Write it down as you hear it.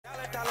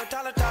Dollar.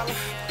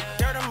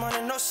 Dirt and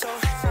money, no soul.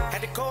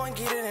 Had to go and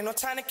get it, ain't no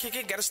time to kick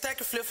it. Got a stack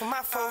to flip for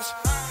my foes.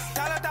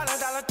 Dollar.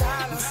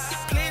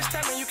 Please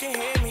tell me you can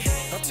hear me.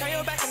 Don't turn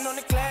your back and don't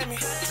neglect me.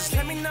 Just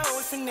let me know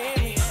if you need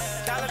me.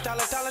 Dollar.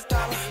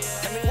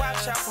 Let me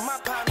watch out for my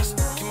partners.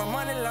 Keep my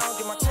money long,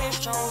 get my team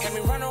strong. Let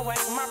me run away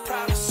from my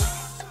problems.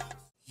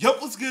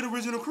 Yup, what's good,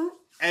 original crew?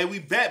 Hey, we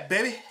back,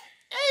 baby.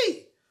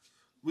 Hey,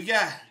 we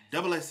got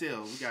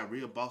XXL. We got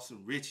Real Boss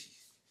and Richey.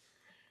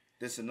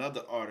 That's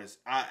another artist.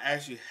 I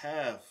actually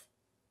have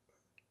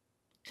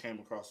came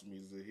across the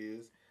music of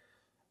his.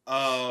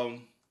 Oh,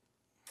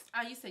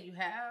 you said you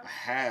have? I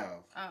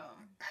have. Oh.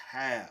 I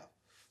have.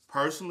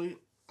 Personally,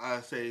 I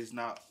say it's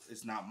not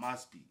my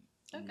speed.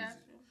 Okay. Music.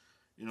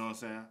 You know what I'm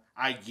saying?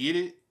 I get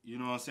it. You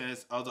know what I'm saying?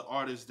 It's other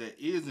artists that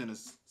is in a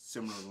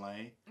similar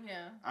lane.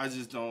 Yeah. I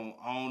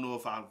don't know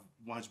if I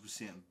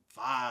 100%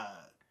 vibe.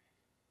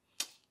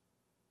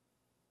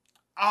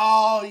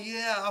 Oh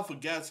yeah, I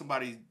forgot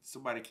somebody.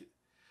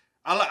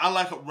 I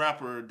like a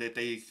rapper that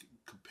they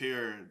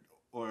compared,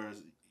 or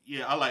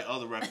yeah, I like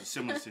other rappers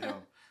similar to him.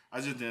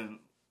 I just didn't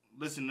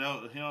listen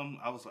to him.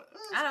 I was like,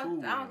 I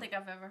don't think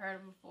I've ever heard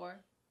him before,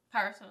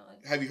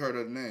 personally. Have you heard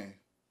of the name?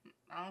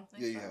 I don't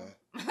think so.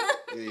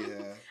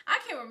 Yeah. I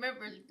can't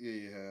remember.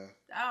 Yeah.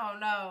 I don't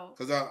know.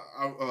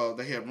 Because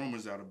they had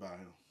rumors out about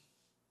him.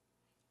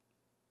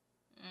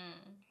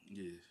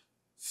 Yeah.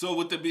 So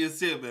with that being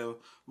said, man,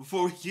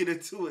 before we get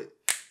into it,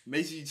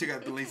 make sure you check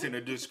out the links in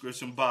the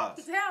description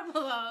box. Down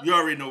below. You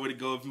already know where to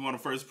go if you want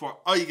the first part.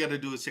 All you got to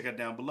do is check out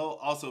down below.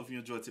 Also, if you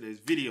enjoyed today's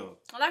video.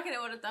 Like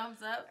it with a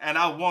thumbs up. And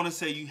I want to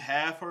say you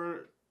have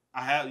heard,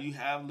 you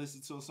have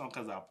listened to a song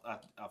because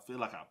I feel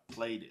like I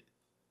played it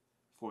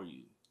for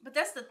you. But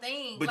that's the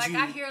thing. But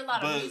I hear a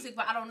lot of music,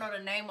 but I don't know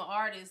the name of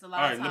artists a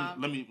lot of times.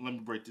 Let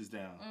me break this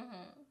down.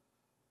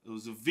 It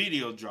was a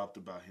video dropped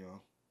about him,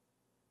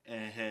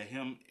 and it had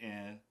him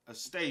in a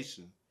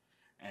station,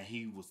 and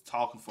he was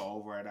talking for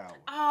over an hour.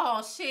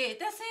 Oh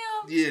shit, that's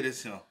him? Yeah,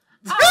 that's him.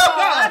 Oh,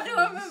 I do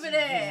remember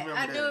that.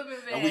 I do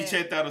remember that. And we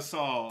checked out a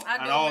song,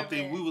 and I don't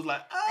think we was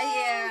like,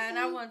 yeah, and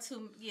I want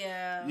to,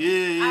 yeah.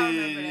 Yeah. I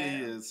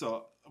remember that.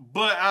 So,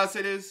 but I'll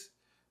say this.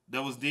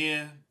 That was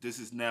then. This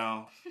is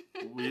now.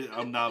 We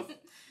gonna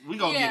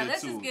get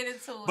let's into just get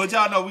into it. But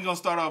y'all know we gonna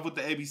start off with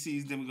the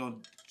ABCs. Then we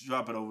gonna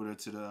drop it over there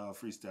to the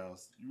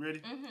freestyles. You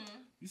ready?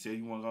 You said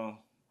you want to go.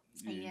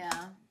 Yeah.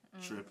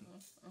 Tripping.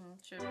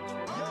 Tripping.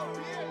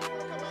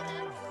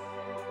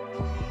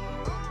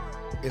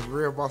 It's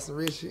Real Boss and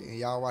Richey, and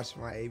y'all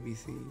watching my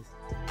ABCs.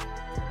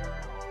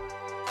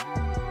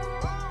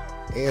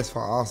 A is for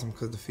awesome,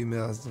 because the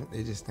females,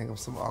 they just think I'm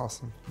so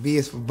awesome. B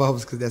is for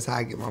bubbles, because that's how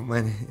I get my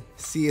money.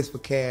 C is for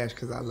cash,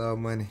 because I love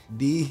money.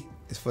 D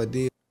is for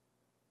deals.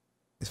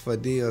 It's for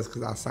deals,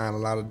 because I sign a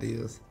lot of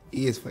deals.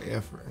 E is for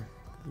effort.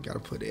 You got to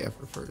put the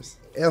effort first.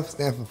 F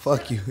stands for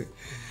fuck you.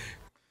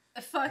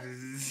 Fuck.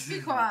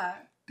 Be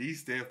quiet. D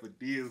stand for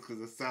deals,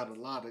 because I signed a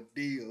lot of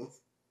deals.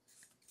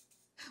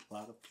 A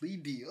lot of plea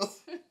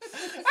deals.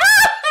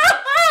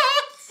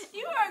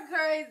 You are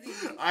crazy.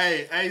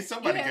 Hey,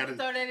 somebody gotta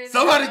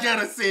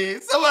say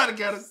it.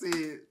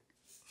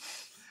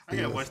 I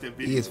gotta watch that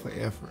video. E is for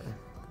effort.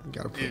 You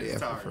gotta put the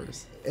effort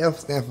first. F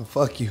stands for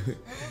fuck you.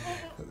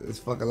 It's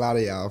fuck a lot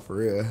of y'all for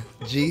real.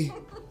 G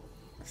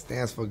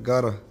stands for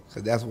gutter,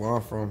 cause that's where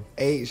I'm from.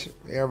 H,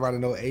 everybody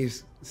know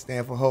H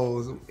stands for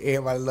hoes.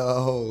 Everybody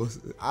love hoes.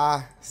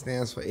 I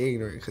stands for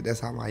ignorant, cause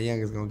that's how my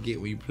youngest gonna get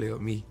when you play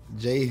with me.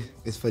 J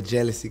is for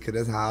jealousy, cause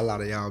that's how a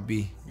lot of y'all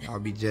be. Y'all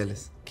be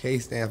jealous. K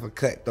stands for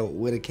cutthroat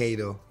with a K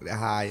though. That's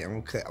how I am.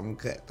 I'm gonna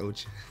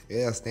cutthroat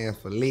you. L stands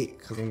for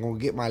lick, cause I'm gonna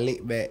get my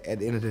lick back at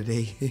the end of the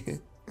day.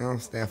 M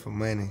stands for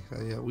money,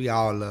 cause yeah, we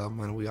all love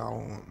money. We all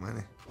want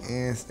money.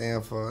 N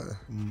stands for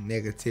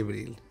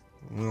negativity.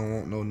 We don't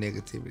want no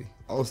negativity.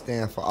 O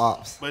stands for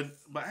ops. But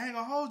I ain't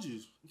gonna hold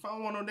you. If I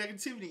don't want no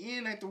negativity,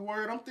 N ain't the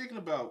word I'm thinking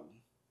about.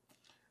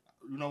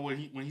 You know when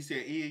he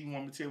said N, you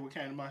want me to tell you what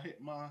came to my head?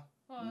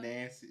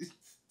 Nancy.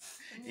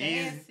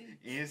 Nancy.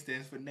 N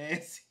stands for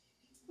Nancy.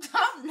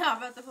 I'm not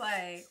about to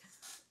play.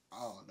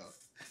 Oh no,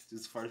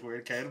 just the first word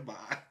that came to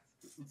mind.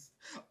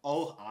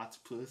 Oh,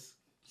 octopus.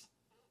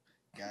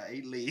 Got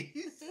 8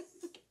 legs.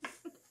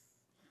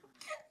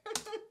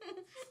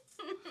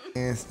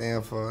 N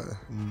stands for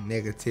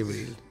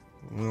negativity.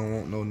 We don't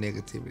want no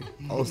negativity.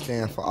 O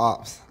stands for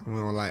ops. We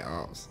don't like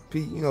ops.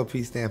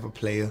 P stands for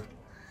player.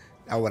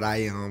 That's what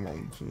I am.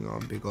 I'm a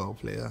big old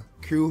player.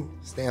 Q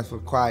stands for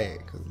quiet,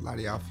 because a lot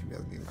of y'all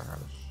females need to know how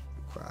to be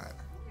quiet.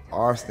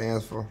 R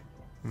stands for,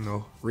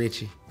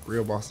 Richey.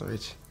 Real Boss and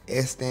Richey.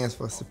 S stands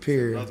for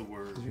superior. Another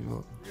word.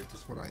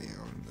 That's what I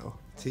am,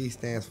 T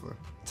stands for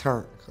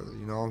turnt, because,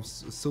 I'm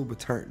super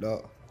turned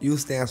up. U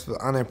stands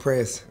for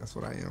unimpressed. That's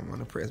what I am. I'm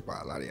unimpressed by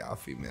a lot of y'all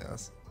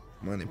females.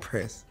 I'm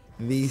unimpressed.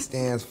 V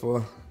stands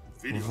for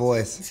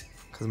voice,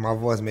 because my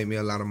voice made me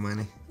a lot of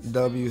money.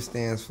 W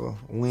stands for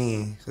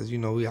win, because,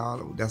 we all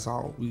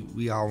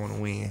want to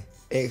win.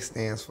 X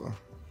stands for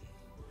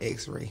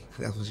X-ray.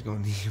 That's what you're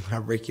going to need when I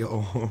break your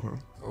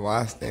arm.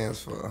 Y stands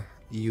for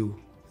you.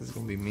 It's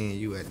going to be me and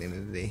you at the end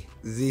of the day.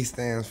 Z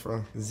stands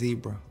for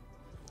zebra.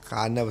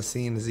 I never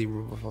seen a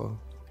zebra before,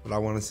 but I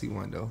want to see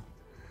one though.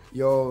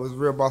 Yo, it's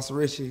Real Boss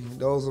Richey.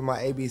 Those are my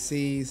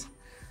ABCs.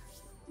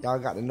 Y'all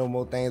got to know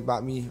more things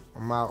about me.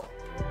 I'm out.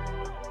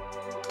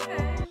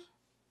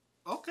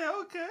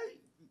 Okay.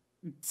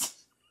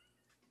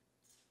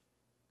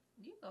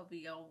 You gonna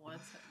be on one.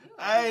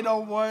 I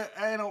don't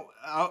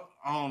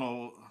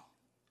know.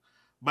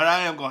 But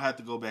I am gonna have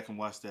to go back and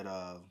watch that.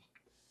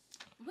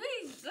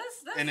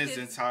 Let's in its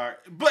entire.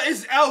 But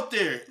it's out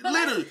there, but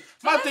literally.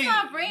 My thing.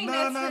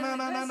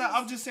 No.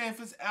 I'm just saying,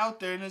 if it's out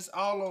there and it's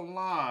all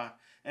online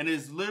and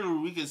it's literally,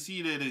 we can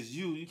see that it's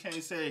you. You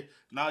can't say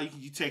no.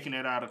 You taking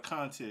it out of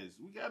context.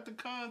 We got the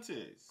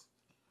context.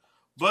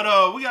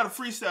 But we got a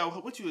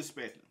freestyle. What you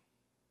expecting?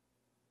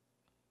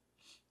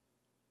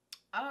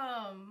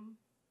 I'm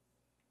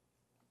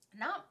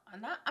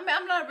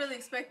not really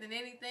expecting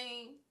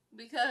anything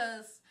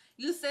because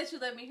you said you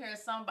let me hear a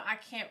song, but I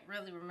can't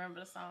really remember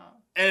the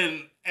song.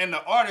 And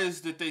the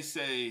artist that they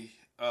say,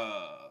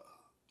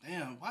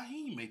 damn, why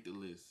he didn't make the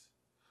list?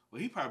 Well,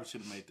 he probably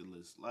should have made the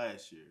list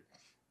last year,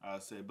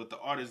 I'd say. But the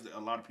artist that a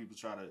lot of people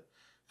try to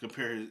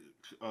compare,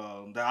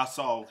 that I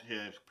saw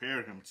had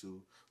compared him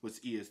to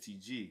was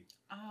ESTG.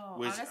 Oh,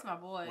 that's my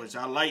boy. Which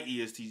I like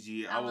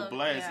ESTG. I would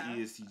blast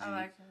ESTG. I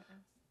like him.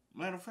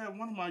 Matter of fact,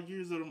 one of my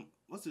years of them,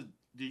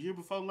 the year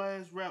before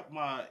last,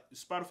 my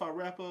Spotify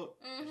wrap up,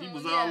 he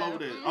was all over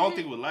there. I don't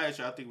think it was last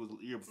year. I think it was the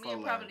year before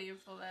last. Probably the year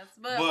before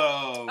last. But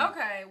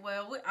okay,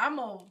 well, I'm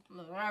gonna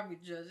I'll be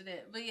judging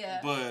that. But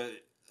yeah. But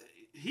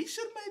he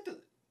should have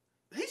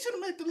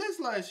made the list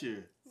last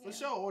year for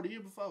sure, or the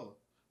year before.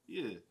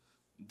 Yeah,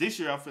 this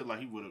year I feel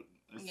like he would have.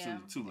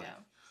 It's too late.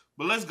 Yeah.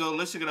 But let's go.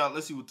 Let's check it out.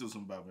 Let's see what this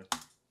one about, man.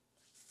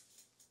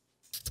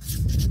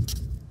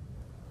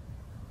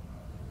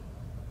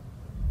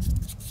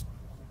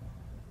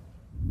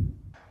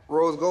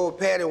 Rose gold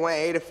patty,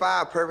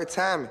 185, perfect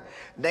timing.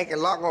 Dank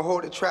and Lock gon'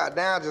 hold the trap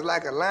down just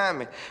like a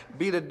lineman.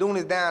 Beat the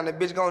Doonies down, the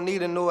bitch gon'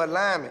 need a new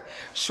alignment.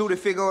 Shoot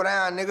if it go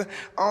down, nigga.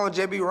 I don't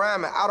just be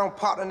rhyming. I don't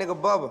pop the nigga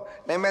bubble.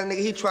 That man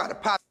nigga, he tried to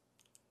pop.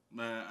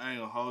 Man, I ain't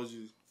gonna hold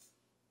you.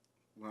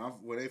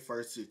 When they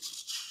first said,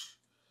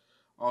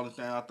 all the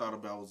thing I thought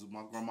about was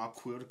my grandma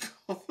quilted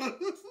covers.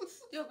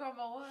 Your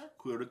grandma what?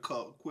 Quilted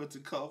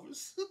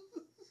covers.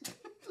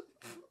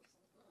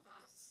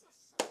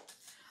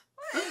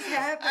 What is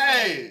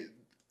happening?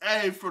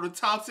 Hey, from the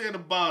top to the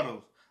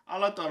bottom,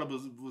 all I thought it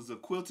was a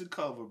quilted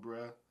cover,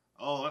 bruh.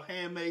 Oh, a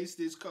handmade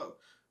stitch cover.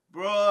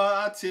 Bruh,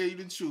 I tell you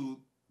the truth.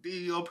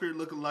 These up here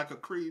looking like a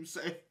cream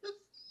saver.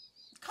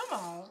 Come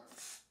on.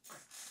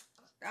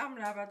 I'm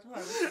not about to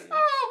play with you.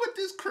 Oh, with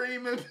this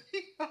cream and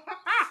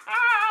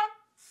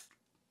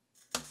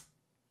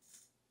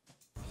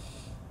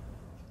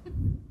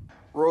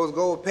Rose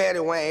gold patty,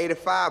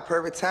 185,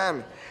 perfect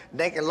timing.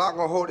 Dank and Lock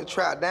gon' hold the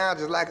trap down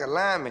just like a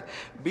lineman.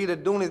 Beat the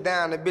Doonies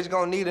down, the bitch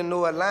gon' need a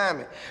new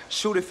alignment.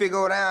 Shoot if it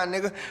go down,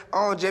 nigga.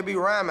 I don't just be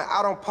rhyming.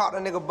 I don't pop the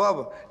nigga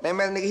bubble. That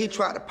man nigga, he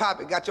tried to pop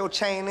it. Got your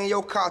chain in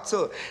your car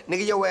too.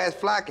 Nigga, your ass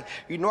flocking.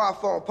 You know I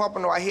phone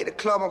pumping or I hit the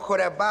club, I'm call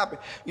that bopping.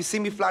 You see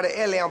me fly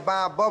to LA, I'm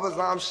buying bubbles,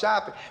 I'm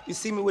shopping. You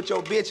see me with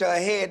your bitch, her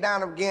head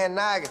down, I'm getting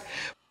noggin.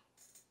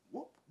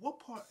 What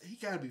part? He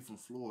gotta be from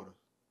Florida.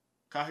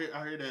 I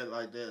hear that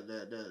like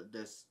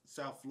that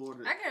South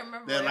Florida. I can't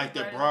remember. That like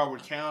that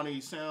Broward County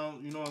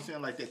sound. You know what I'm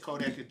saying? Like that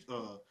Kodak.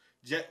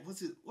 Jack.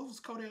 What was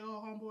Kodak?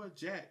 Homeboy.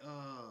 Jack.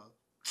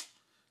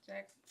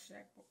 Jack.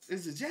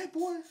 Is it Jack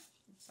boy?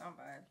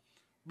 Somebody.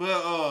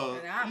 But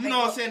you know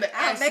what I'm saying? The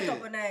accent. I make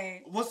up a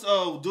name. What's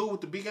dude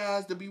with the big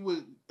eyes to be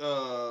with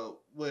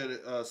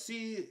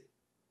Sid?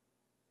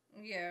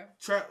 Yeah.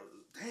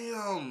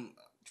 Damn.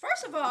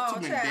 First of all,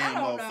 too many damn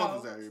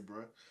motherfuckers out here,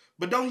 bro.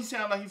 But don't he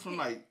sound like he's from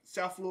like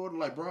South Florida,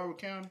 like Broward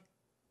County?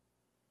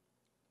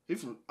 He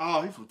from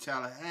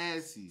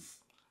Tallahassee.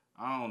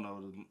 I don't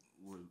know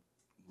what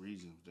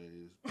region that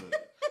is, but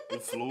in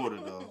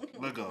Florida though.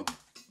 Let go.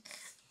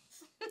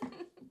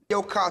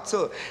 Your car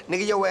too.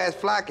 Nigga, your ass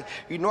flocking.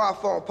 You know I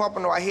phone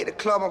pumping or I hit the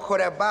club, I'm call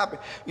that bopping.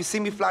 You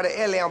see me fly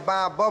to LA, I'm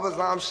buying bubbles,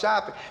 I'm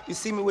shopping. You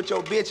see me with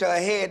your bitch, her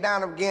head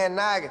down, I'm getting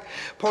noggin.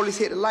 Police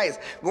hit the lights,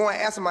 go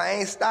and ask them, I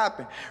ain't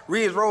stopping.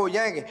 Ridge Road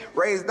Yankee,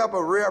 raised up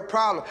a real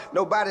problem.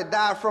 Nobody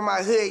died from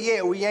my hood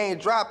yet, we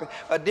ain't dropping.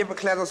 A different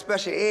class on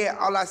special ed,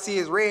 all I see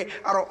is red,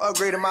 I don't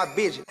upgrade my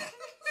bitch.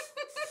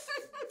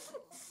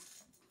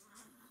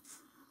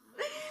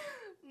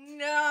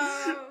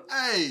 No.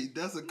 Hey,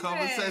 that's a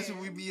conversation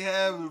we be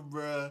having,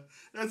 bruh.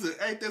 That's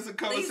a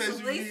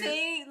conversation we be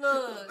having.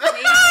 Look, they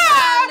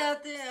ain't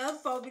nothing. I'm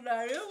supposed to be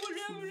like,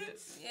 whatever.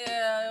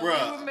 Yeah,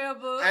 bruh, we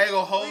remember. I ain't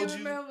gonna hold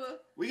you.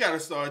 We gotta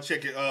start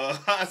checking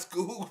high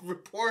school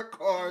report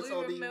cards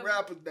on these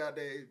rappers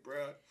nowadays,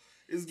 bruh.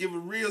 It's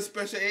giving real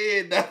special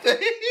ed nowadays.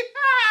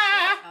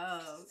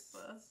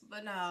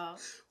 But no.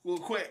 Well,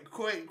 quick.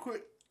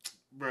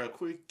 Bro,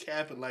 quit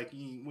capping like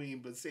we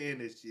ain't been saying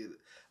this shit.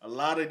 A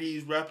lot of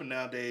these rappers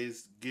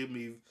nowadays give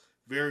me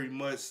very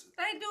much.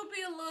 They do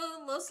be a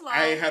little slow.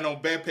 I ain't had no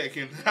backpack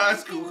in high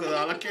school because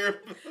all I care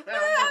about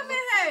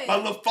hey, my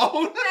little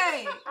phone.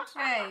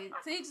 Hey,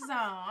 teach his own.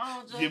 I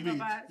don't judge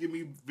nobody. Give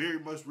me very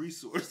much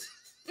resources.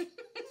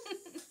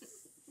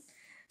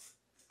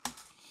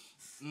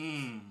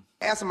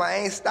 Answer I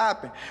ain't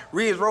stopping.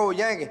 Ridge Road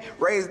youngin',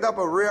 raised up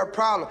a real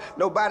problem.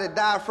 Nobody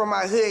died from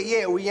my hood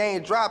yet, we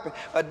ain't dropping.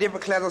 A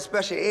different class of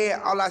special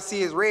ed, all I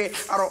see is red.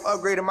 I don't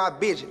upgrade in my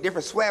bitch,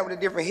 different swag with a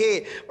different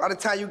head. By the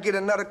time you get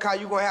another car,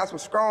 you gonna have some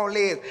strong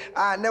legs.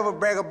 I never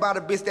brag about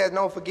a bitch that's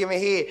known for giving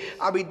head.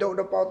 I be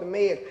doped up off the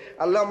meds.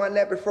 I love my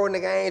nappy fro,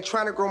 nigga, I ain't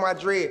trying to grow my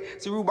dread.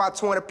 See, we about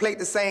 20 plate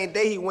the same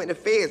day he went to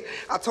feds.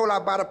 I told her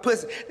about a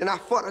pussy, then I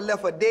fucked her,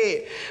 left her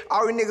dead.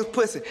 All these niggas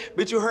pussy,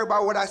 bitch, you heard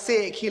about what I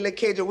said, Keela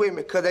Cajun with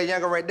me, cause that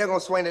younger right there gonna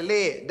swing the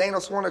lead. Dano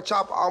swung the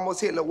chopper, almost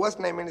hit what's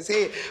name in his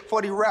head.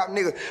 40 rap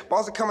niggas,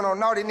 Boston coming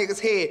on all these niggas'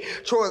 head.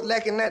 Troy's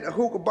lacking at the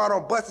hookah bar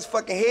on bust his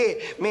fucking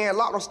head. Man,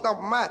 locked on stump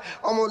him out,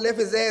 almost left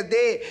his ass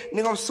dead.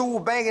 Nigga, I'm Sue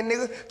banging,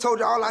 nigga. Told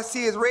you all I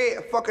see is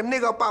red. Fuck a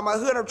nigga up out my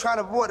hood, I'm trying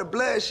to avoid the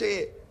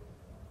bloodshed.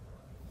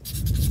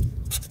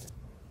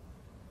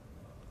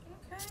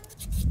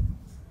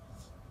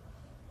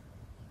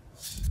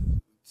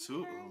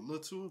 A little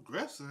too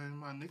aggressive, ain't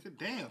my nigga?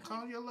 Damn,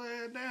 calm your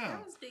ass down.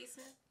 That was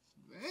decent.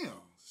 Damn,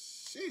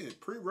 shit,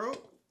 pre-roll.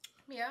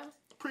 Yeah.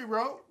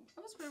 Pre-roll.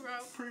 It was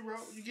pre-roll. Pre-roll.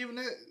 You giving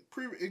that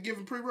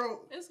giving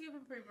pre-roll? It's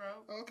giving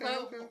pre-roll. Okay,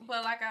 okay.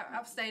 But like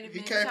I've stated He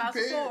many came times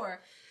prepared.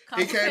 before,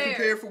 He came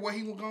prepared for what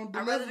he was gonna deliver.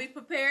 I'd rather be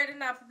prepared than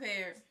not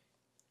prepared.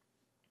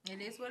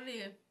 It is what it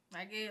is,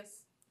 I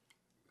guess.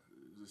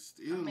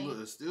 Still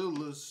looks,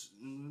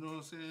 you know what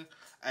I'm saying?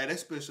 Hey, that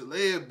special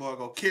ed boy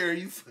gonna carry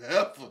you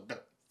forever, though.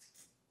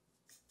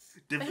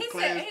 Different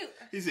class.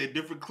 He said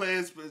different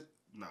class, but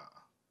nah.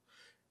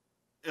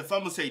 If I'm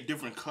gonna say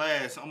different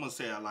class, I'm gonna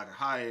say like a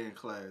high end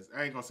class.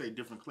 I ain't gonna say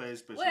different class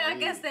special. Well, I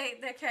guess that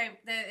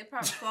it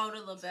probably flowed a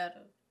little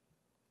better.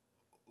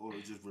 Or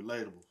just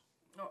relatable.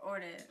 Or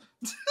that.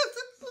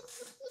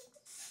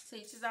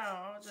 Teach his own.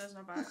 I don't judge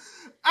nobody.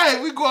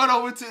 Hey, we going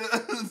over to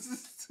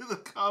the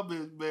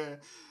comments, man.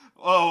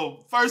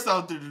 Oh, first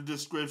off, the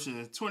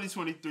description: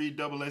 2023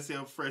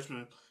 XXL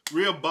freshman,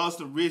 real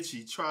Boston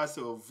Richey tries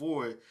to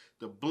avoid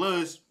the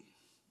blood.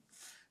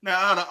 Now,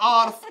 out of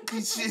all the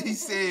fucking shit he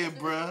said,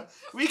 bruh,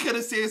 we could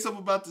have said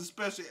something about the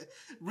special,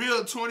 real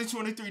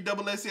 2023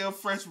 XXL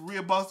freshman,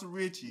 real Boston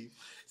Richey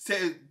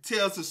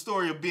tells the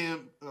story of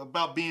being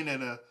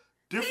in a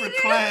different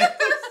class.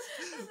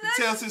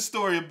 Tells his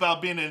story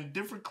about being in a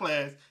different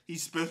class.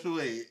 He's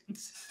special ed.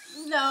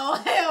 No,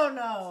 hell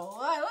no.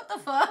 What the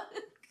fuck?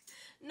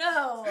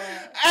 No.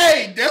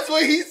 Hey, that's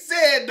what he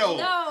said though.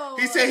 No.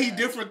 He said he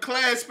different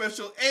class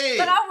special ed.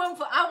 But I would.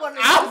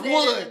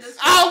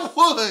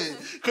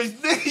 Cause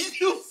nigga,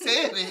 you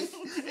said it.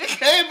 It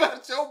came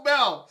out your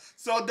mouth.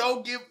 So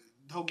don't get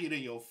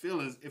in your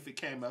feelings if it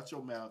came out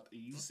your mouth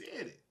and you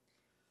said it.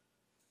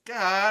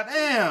 God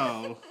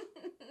damn.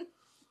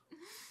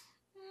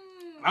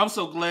 I'm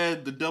so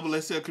glad the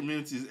XXL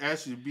community is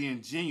actually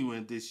being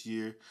genuine this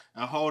year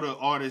and hold the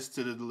artists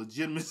to the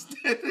legitimate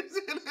standards.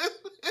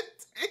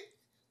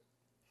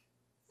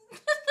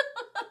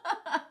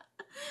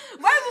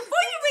 Right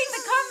before you read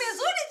the comments,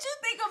 what did you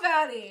think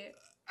about it?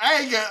 I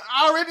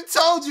already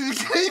told you it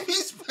can't be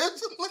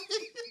special.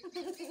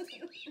 You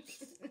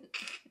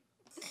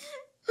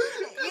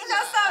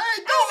know something?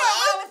 Don't go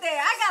wrong with that.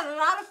 I got a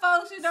lot of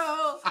folks, you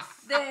know,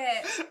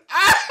 that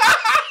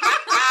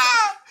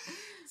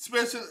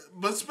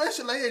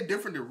special ed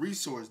different than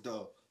resource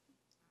though.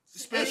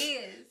 It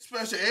is.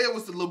 Special ed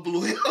was the little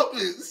blue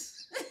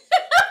helmets.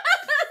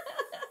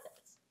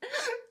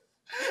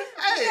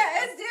 Hey,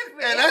 yeah, it's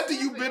different. And after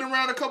you've been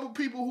around a couple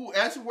people who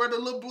actually wear the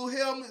little blue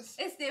helmets,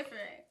 it's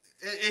different.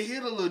 It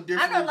hit a little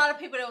different. I know a lot of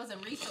people that was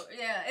in resource.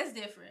 Yeah, it's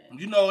different.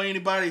 You know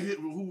anybody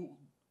who?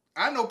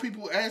 I know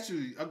people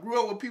actually. I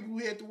grew up with people who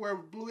had to wear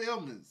blue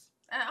helmets.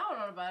 I don't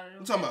know about it.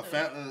 I'm talking about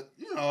family.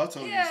 You know, I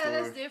told you the story.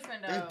 Yeah, that's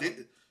different though.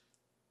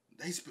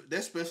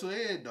 That's special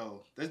ed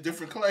though. That's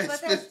different class.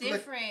 But that's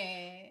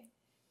different.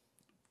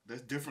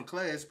 That's different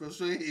class.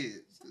 Special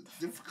ed. That's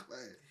different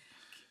class.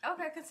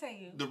 Okay,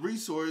 continue. The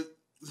resource.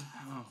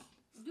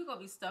 You gonna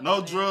be stuck.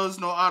 No drugs,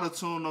 no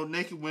auto-tune, no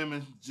naked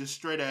women, just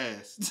straight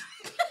ass. I'm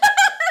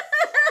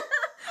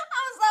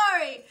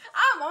sorry.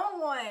 I'm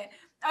on one.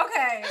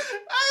 Okay.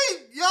 Hey,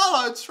 y'all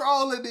are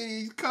trolling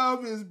these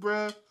comments,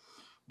 bruh.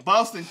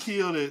 Boston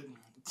killed it.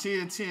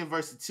 10-10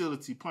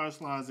 versatility,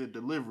 punchlines and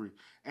delivery.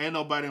 Ain't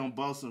nobody on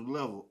Boston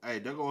level. Hey,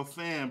 there go a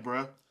fan,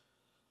 bruh.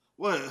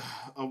 What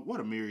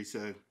Amiri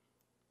say?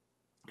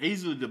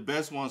 Easily the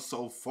best one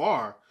so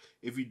far,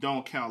 if you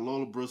don't count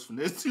Lola Brooks from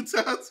this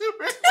 2000. I'm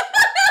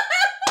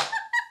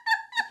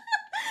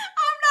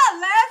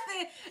not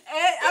laughing.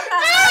 Hey,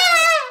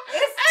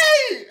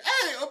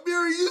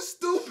 Amiri, you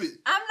stupid.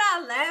 I'm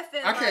not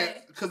laughing. I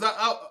can't, because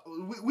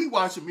we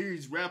watch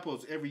Amiri's rap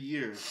posts every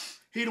year.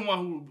 He the one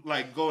who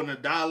like go into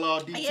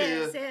dialogue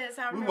details. Yes,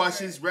 I remember. We watch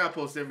his rap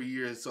posts every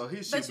year, so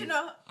his shit. But you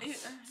know, he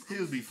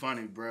would be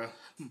funny, bro.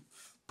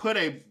 Put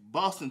a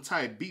Boston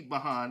type beat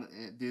behind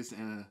this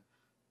and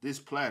this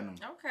platinum.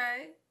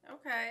 Okay.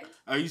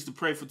 I used to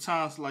pray for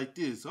times like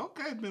this.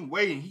 Okay, been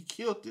waiting. He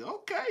killed it.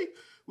 Okay,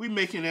 we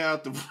making it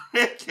out the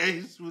red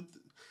case with.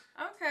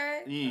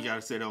 Okay. You ain't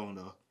gotta say that one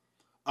though.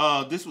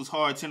 This was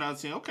hard, 10 out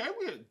of 10. Okay,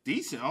 we're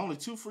decent. Only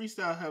 2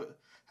 freestyle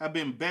have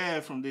been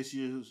bad from this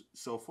year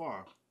so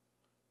far.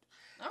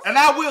 Okay. And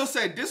I will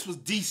say this was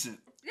decent.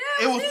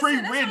 Yeah, it was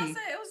pre-written,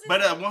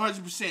 but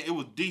 100% it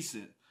was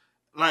decent.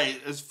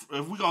 Like,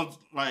 if we gonna,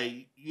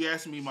 like, you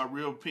asked me my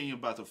real opinion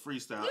about the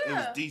freestyle, it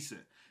was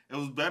decent. It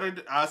was better.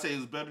 I'd say it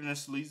was better than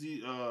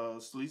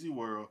Sleazy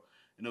World,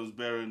 and it was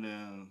better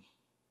than.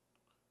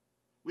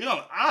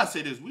 I'd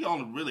say this. We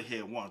only really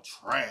had one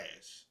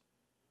trash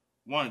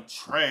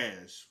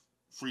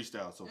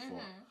freestyle so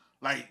far,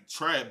 like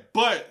trash.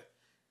 But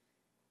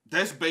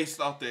that's based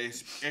off the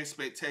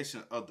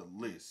expectation of the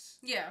list.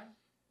 Yeah.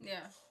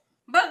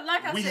 But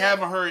like I said, we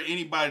haven't heard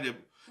anybody that.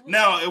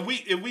 Now, if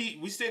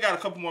we still got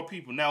a couple more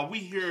people. Now, we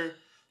hear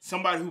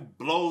somebody who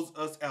blows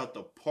us out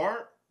the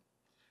park,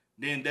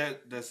 then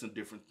that's a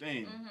different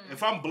thing. Mm-hmm.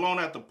 If I'm blown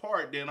out the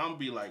park, then I'm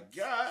be like,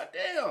 God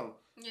damn.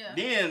 Yeah.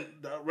 Then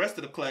the rest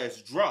of the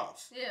class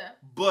drops. Yeah.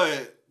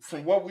 But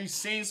from what we've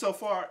seen so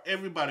far,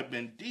 everybody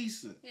been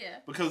decent.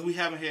 Yeah. Because we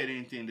haven't had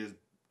anything that's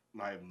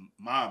like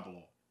mind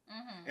blowing.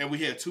 Mm-hmm. And we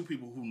had 2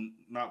 people who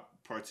not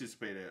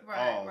participated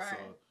at all. Right.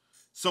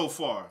 So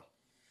far.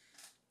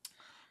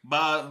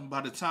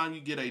 By the time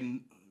you get a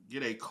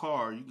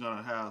car, you're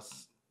gonna have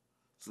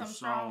some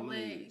strong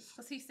legs.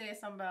 Because he said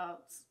something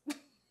about.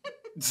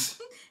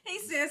 He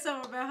said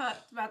something about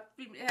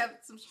having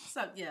some.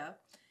 Yeah,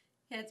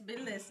 he had to be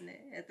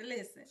listening. Had to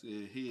listen.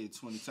 Said head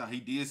 20 times. He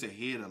did say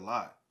head a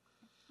lot.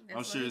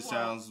 I'm sure it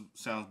sounds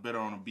better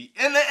on a beat,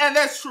 and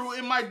that's true.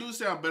 It might do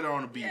sound better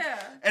on a beat. Yeah.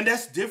 And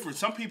that's different.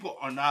 Some people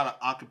are not an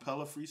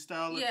acapella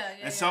freestyler.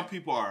 And some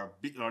people are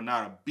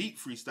not a beat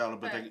freestyler.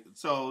 But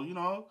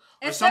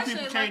or some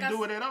people can't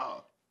do it at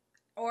all.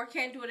 Or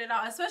can't do it at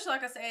all. Especially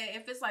like I said,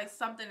 if it's like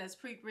something that's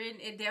pre-written,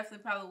 it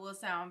definitely probably will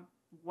sound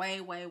way,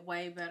 way,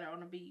 way better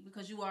on a beat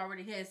because you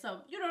already had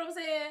some. You know what I'm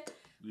saying?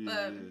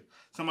 Yeah.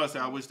 Somebody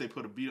said, "I wish they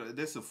put a beat on."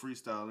 This is a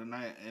freestyle, and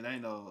it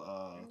ain't no.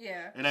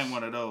 It ain't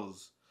one of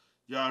those.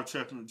 Y'all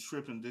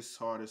tripping this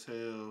hard as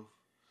hell.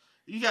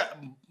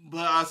 But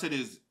I'll say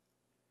this.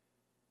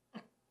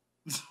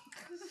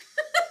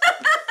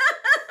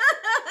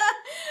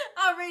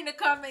 I'm reading the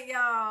comment,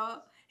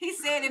 y'all. He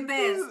said it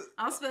best.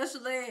 I'm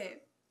special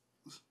ed.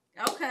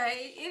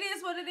 Okay, it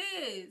is what it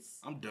is.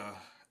 I'm done.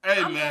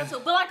 Hey, man.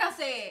 But like I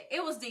said,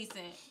 it was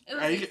decent.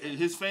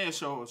 His fans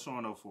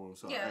showing up for him.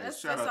 So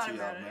shout out to y'all,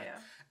 man. Yeah.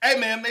 Hey,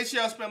 man, make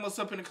sure y'all spam us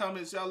up in the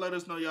comments. Y'all let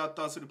us know y'all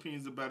thoughts and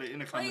opinions about it in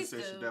the comment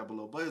section down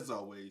below. But as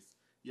always,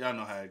 y'all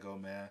know how it go,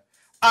 man.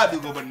 I do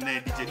go by the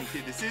name DJ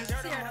Kid. This is.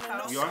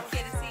 You are?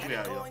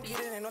 Yeah, yo.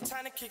 Ain't no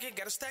time to kick it.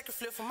 Got a stack of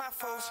flip for my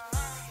folks.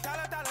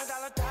 Dollar.